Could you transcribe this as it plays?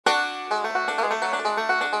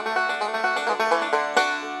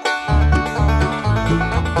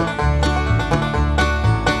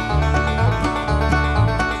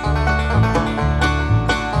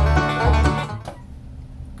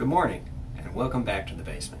welcome back to the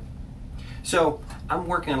basement. So I'm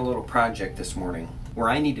working on a little project this morning where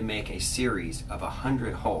I need to make a series of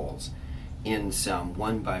 100 holes in some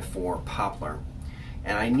 1x4 poplar,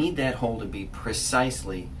 and I need that hole to be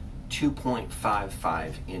precisely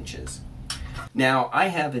 2.55 inches. Now I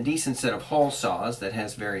have a decent set of hole saws that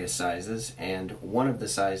has various sizes, and one of the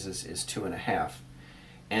sizes is 2.5,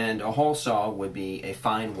 and a hole saw would be a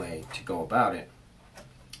fine way to go about it,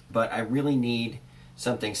 but I really need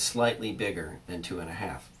something slightly bigger than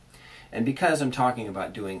 2.5. And because I'm talking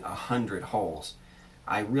about doing 100 holes,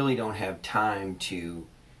 I really don't have time to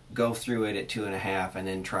go through it at 2.5 and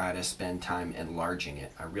then try to spend time enlarging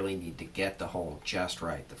it. I really need to get the hole just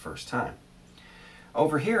right the first time.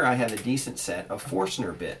 Over here I have a decent set of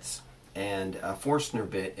Forstner bits, and a Forstner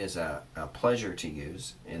bit is a pleasure to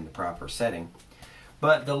use in the proper setting,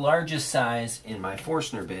 but the largest size in my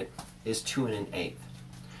Forstner bit is 2 1/8.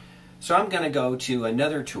 So I'm going to go to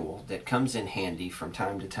another tool that comes in handy from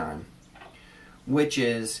time to time, which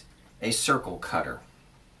is a circle cutter.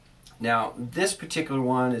 Now this particular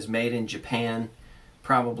one is made in Japan,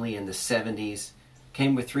 probably in the 70s,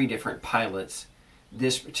 came with 3 different pilots.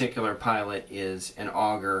 This particular pilot is an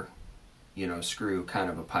auger, screw kind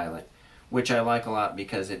of a pilot, which I like a lot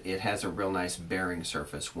because it has a real nice bearing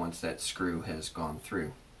surface once that screw has gone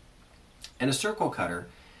through. And a circle cutter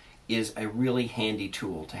is a really handy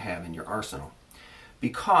tool to have in your arsenal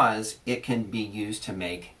because it can be used to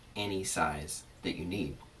make any size that you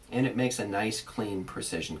need, and it makes a nice clean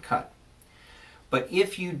precision cut. But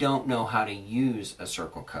if you don't know how to use a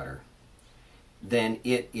circle cutter, then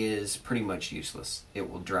it is pretty much useless. It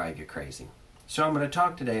will drive you crazy. So I'm going to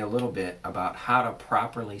talk today a little bit about how to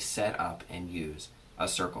properly set up and use a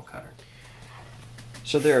circle cutter.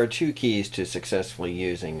 So there are 2 keys to successfully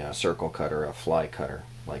using a circle cutter, a FlyCutter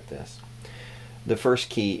like this. The first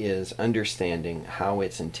key is understanding how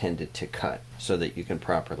it's intended to cut so that you can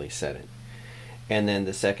properly set it. And then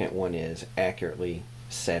the second one is accurately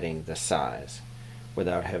setting the size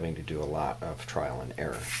without having to do a lot of trial and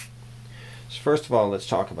error. So first of all, let's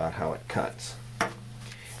talk about how it cuts.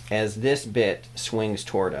 As this bit swings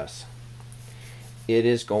toward us, it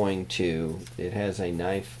has a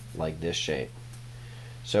knife like this shape.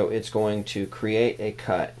 So it's going to create a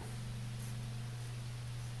cut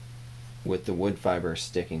with the wood fiber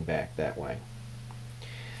sticking back that way.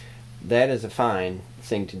 That is a fine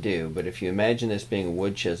thing to do, but if you imagine this being a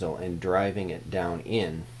wood chisel and driving it down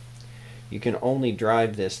in, you can only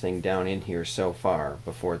drive this thing down in here so far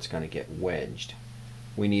before it's going to get wedged.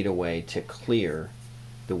 We need a way to clear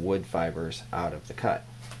the wood fibers out of the cut,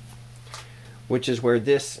 which is where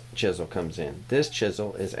this chisel comes in. This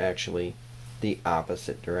chisel is actually the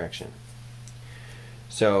opposite direction.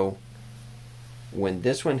 So when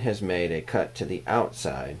this one has made a cut to the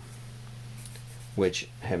outside, which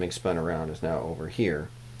having spun around is now over here,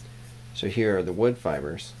 so here are the wood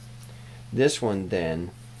fibers, this one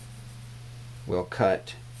then will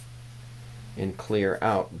cut and clear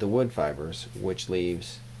out the wood fibers, which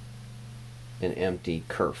leaves an empty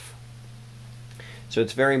kerf. So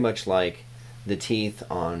it's very much like the teeth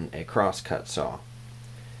on a crosscut saw.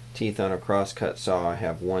 Teeth on a crosscut saw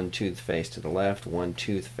have one tooth face to the left, one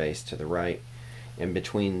tooth face to the right, and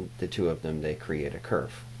between the 2 of them they create a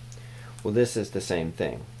kerf. Well, this is the same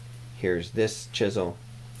thing. Here's this chisel,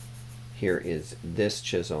 here is this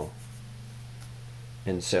chisel,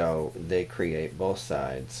 and so they create both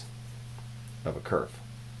sides of a kerf.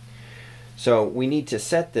 So we need to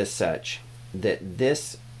set this such that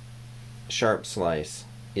this sharp slice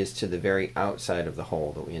is to the very outside of the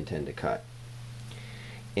hole that we intend to cut.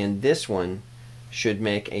 And this one should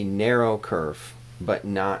make a narrow kerf, but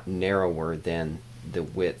not narrower than the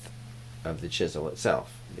width of the chisel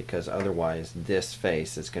itself, because otherwise this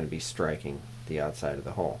face is going to be striking the outside of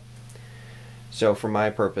the hole. So for my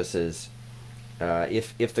purposes,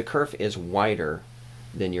 if the kerf is wider,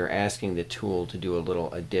 then you're asking the tool to do a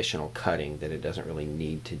little additional cutting that it doesn't really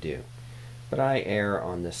need to do. But I err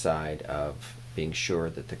on the side of being sure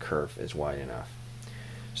that the kerf is wide enough.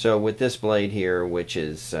 So with this blade here, which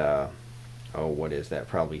is what is that,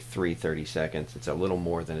 probably 3/32, it's a little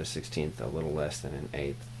more than a 1/16, a little less than an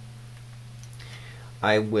 1/8,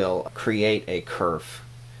 I will create a kerf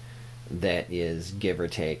that is give or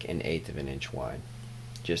take 1/8 of an inch wide,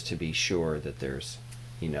 just to be sure that there's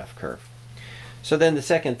enough kerf. So then the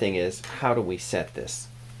second thing is, how do we set this?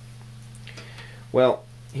 Well,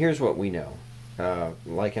 here's what we know.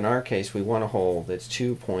 Like in our case, we want a hole that's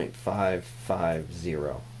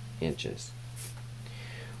 2.550 inches.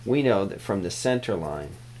 We know that from the center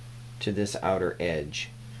line to this outer edge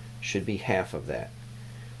should be half of that,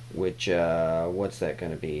 which, what's that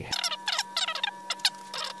going to be?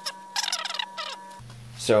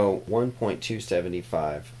 So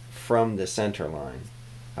 1.275 from the center line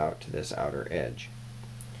out to this outer edge.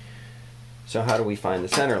 So how do we find the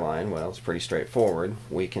center line? Well, it's pretty straightforward.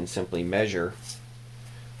 We can simply measure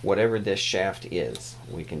whatever this shaft is.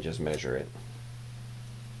 We can just measure it.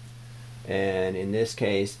 And in this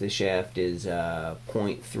case, the shaft is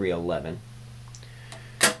 0.311.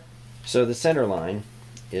 So the center line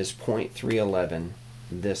is 0.311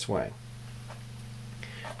 this way.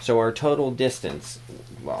 So our total distance,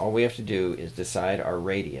 all we have to do is decide our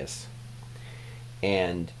radius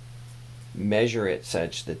and measure it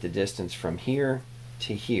such that the distance from here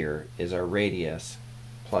to here is our radius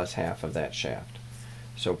plus half of that shaft.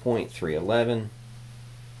 So 0.311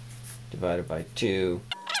 divided by 2,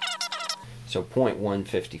 so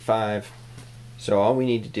 0.155. So all we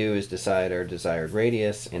need to do is decide our desired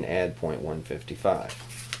radius and add 0.155.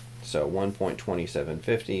 So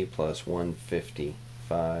 1.2750 plus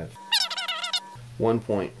 155,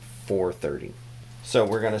 1.430. So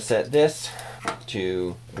we're going to set this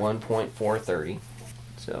to 1.430.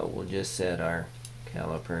 So we'll just set our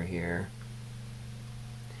caliper here.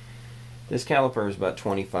 This caliper is about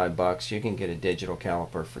 25 bucks. You can get a digital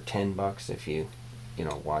caliper for 10 bucks if you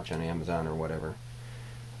watch on Amazon or whatever.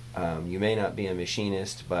 You may not be a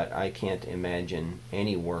machinist, but I can't imagine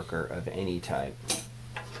any worker of any type,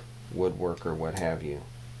 woodworker, what have you,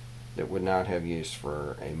 that would not have use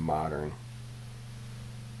for a modern,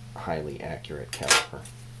 highly accurate caliper.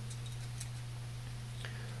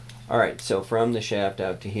 Alright, so from the shaft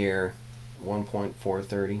out to here,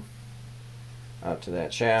 1.430 out to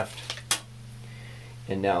that shaft.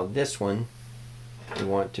 And now this one, we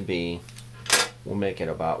want to be, we'll make it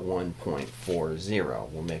about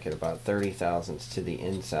 1.40. We'll make it about 30 thousandths to the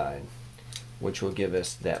inside, which will give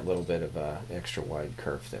us that little bit of extra wide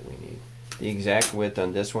kerf that we need. The exact width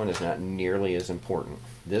on this one is not nearly as important.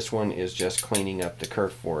 This one is just cleaning up the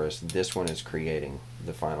kerf for us. This one is creating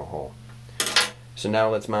the final hole. So now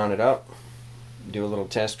let's mount it up, do a little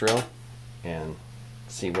test drill, and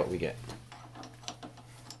see what we get.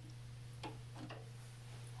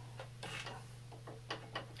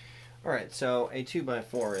 Alright, so a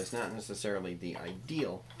 2x4 is not necessarily the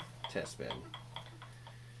ideal test bed,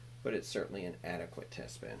 but it's certainly an adequate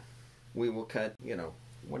test bed. We will cut,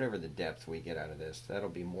 whatever the depth we get out of this, that'll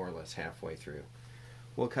be more or less halfway through.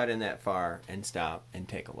 We'll cut in that far and stop and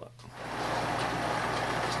take a look.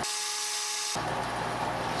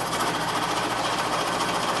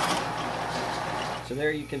 So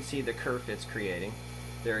there you can see the kerf it's creating.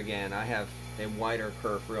 There again, I have a wider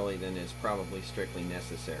kerf really than is probably strictly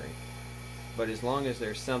necessary. But as long as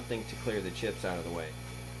there's something to clear the chips out of the way.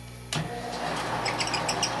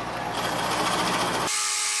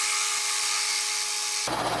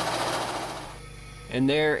 And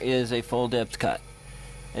there is a full depth cut.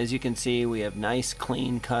 As you can see, we have nice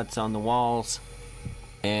clean cuts on the walls,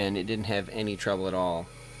 and it didn't have any trouble at all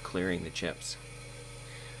clearing the chips.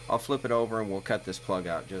 I'll flip it over and we'll cut this plug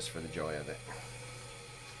out just for the joy of it.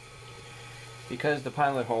 Because the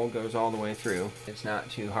pilot hole goes all the way through, it's not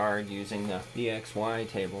too hard using the BXY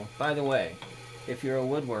table. By the way, if you're a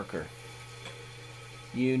woodworker,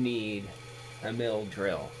 you need a mill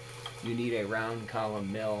drill. You need a round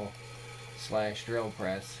column mill / drill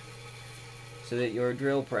press so that your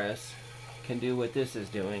drill press can do what this is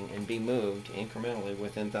doing and be moved incrementally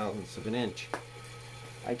within thousandths of an inch.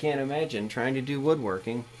 I can't imagine trying to do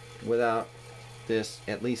woodworking without this,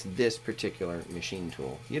 at least this particular machine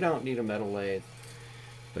tool. You don't need a metal lathe,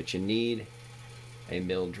 but you need a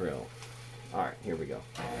mill drill. Alright, here we go.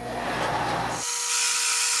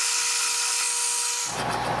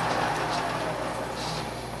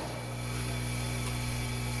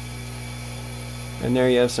 And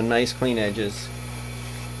there you have some nice clean edges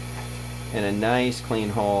and a nice clean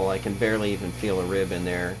hole. I can barely even feel a rib in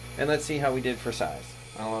there. And let's see how we did for size.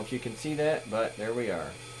 I don't know if you can see that, but there we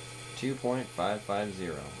are.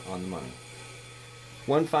 2.550 on the money.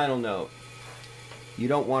 One final note. You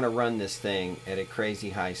don't want to run this thing at a crazy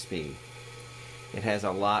high speed. It has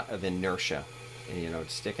a lot of inertia. And,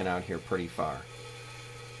 it's sticking out here pretty far.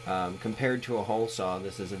 Compared to a hole saw,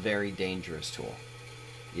 this is a very dangerous tool.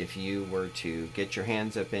 If you were to get your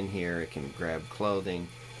hands up in here, it can grab clothing.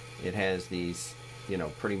 It has these,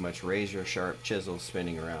 pretty much razor sharp chisels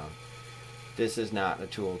spinning around. This is not a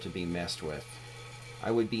tool to be messed with.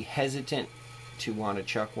 I would be hesitant to want to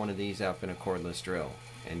chuck one of these up in a cordless drill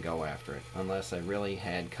and go after it, unless I really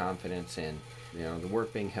had confidence in, the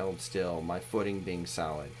work being held still, my footing being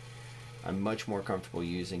solid. I'm much more comfortable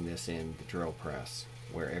using this in the drill press,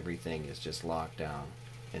 where everything is just locked down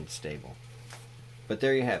and stable. But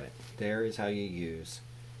there you have it. There is how you use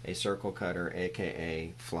a circle cutter,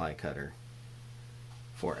 aka FlyCutter,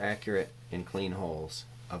 for accurate and clean holes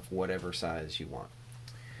of whatever size you want.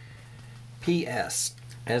 P.S.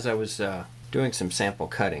 As I was doing some sample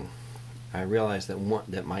cutting, I realized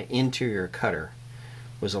that my interior cutter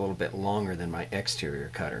was a little bit longer than my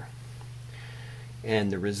exterior cutter.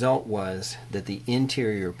 And the result was that the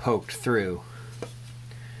interior poked through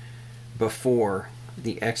before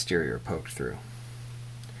the exterior poked through.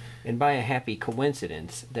 And by a happy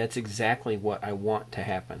coincidence, that's exactly what I want to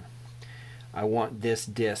happen. I want this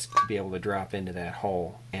disc to be able to drop into that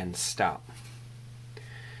hole and stop.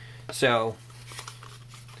 So,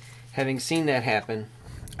 having seen that happen,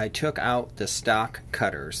 I took out the stock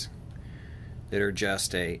cutters that are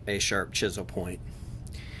just a sharp chisel point,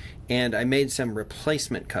 and I made some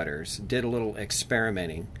replacement cutters, did a little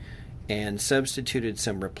experimenting, and substituted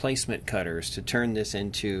some replacement cutters to turn this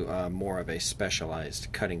into more of a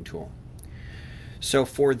specialized cutting tool. So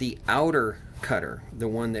for the outer cutter, the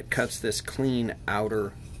one that cuts this clean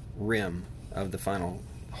outer rim of the final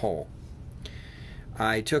hole,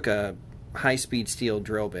 I took a high-speed steel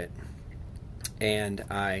drill bit and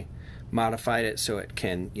I modified it so it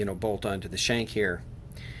can, bolt onto the shank here.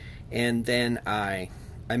 And then I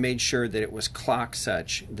made sure that it was clocked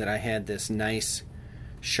such that I had this nice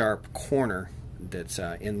sharp corner that's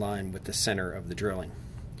in line with the center of the drilling.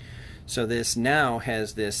 So this now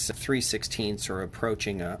has this 3/16 or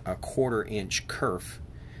approaching a 1/4 inch kerf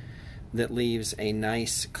that leaves a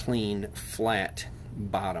nice clean flat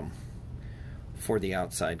bottom for the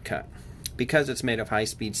outside cut. Because it's made of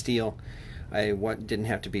high-speed steel, I didn't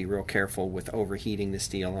have to be real careful with overheating the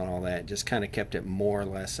steel and all that. Just kind of kept it more or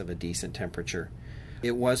less of a decent temperature.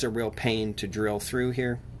 It was a real pain to drill through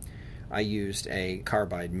here. I used a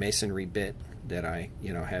carbide masonry bit that I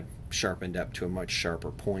have sharpened up to a much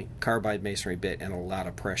sharper point. Carbide masonry bit and a lot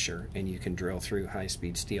of pressure, and you can drill through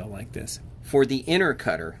high-speed steel like this. For the inner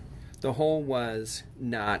cutter, the hole was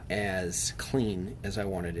not as clean as I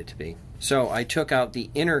wanted it to be. So I took out the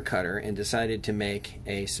inner cutter and decided to make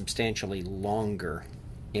a substantially longer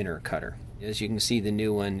inner cutter. As you can see, the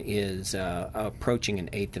new one is approaching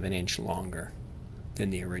 1/8 of an inch longer than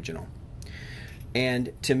the original.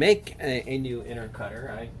 And to make a new inner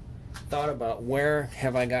cutter, I thought about where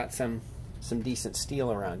have I got some decent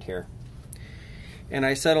steel around here. And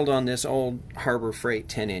I settled on this old Harbor Freight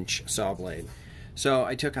 10-inch saw blade. So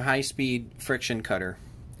I took a high-speed friction cutter,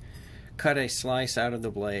 cut a slice out of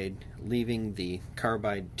the blade, leaving the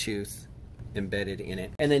carbide tooth embedded in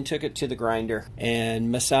it, and then took it to the grinder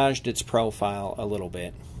and massaged its profile a little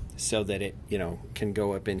bit so that it, can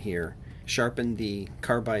go up in here. Sharpened the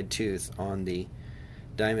carbide tooth on the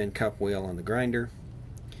diamond cup wheel on the grinder,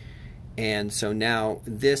 and so now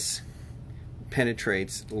this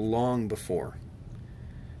penetrates long before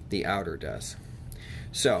the outer does.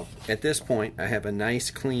 So at this point I have a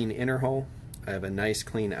nice clean inner hole, I have a nice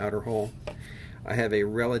clean outer hole, I have a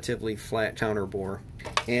relatively flat counterbore,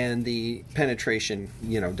 and the penetration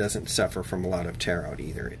doesn't suffer from a lot of tear out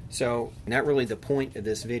either. So not really the point of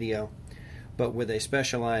this video, but with a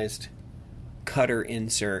specialized cutter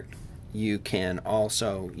insert you can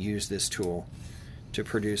also use this tool to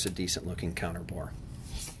produce a decent looking counterbore.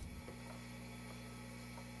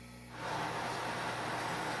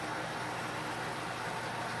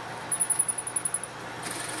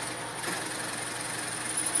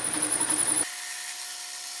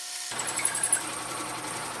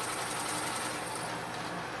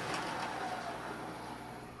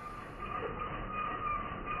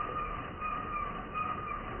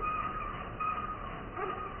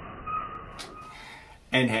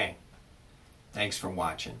 And hey, thanks for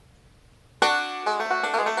watching.